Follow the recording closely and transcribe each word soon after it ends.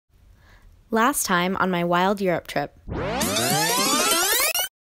Last time on my wild Europe trip.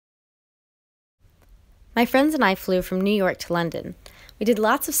 My friends and I flew from New York to London. We did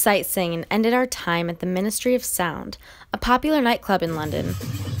lots of sightseeing and ended our time at the Ministry of Sound, a popular nightclub in London.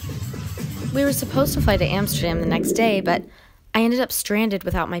 We were supposed to fly to Amsterdam the next day, but I ended up stranded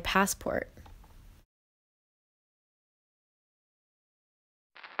without my passport.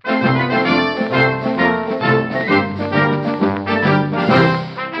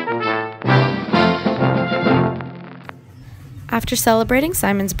 After celebrating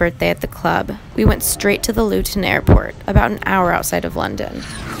Simon's birthday at the club, we went straight to the Luton airport, about an hour outside of London.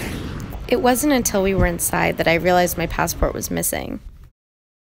 It wasn't until we were inside that I realized my passport was missing.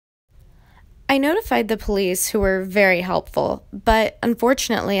 I notified the police, who were very helpful, but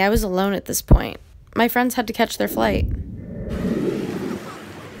unfortunately I was alone at this point. My friends had to catch their flight.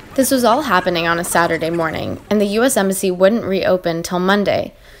 This was all happening on a Saturday morning, and the U.S. Embassy wouldn't reopen till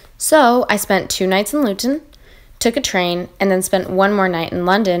Monday, so I spent 2 nights in Luton, took a train, and then spent 1 more night in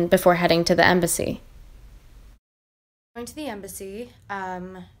London before heading to the embassy. Going to the embassy,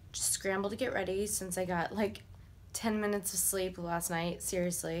 just scrambled to get ready since I got like 10 minutes of sleep last night,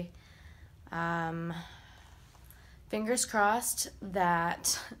 seriously. Fingers crossed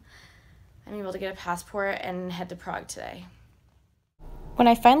that I'm able to get a passport and head to Prague today. When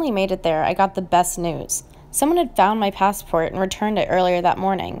I finally made it there, I got the best news. Someone had found my passport and returned it earlier that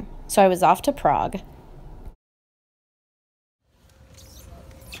morning, so I was off to Prague.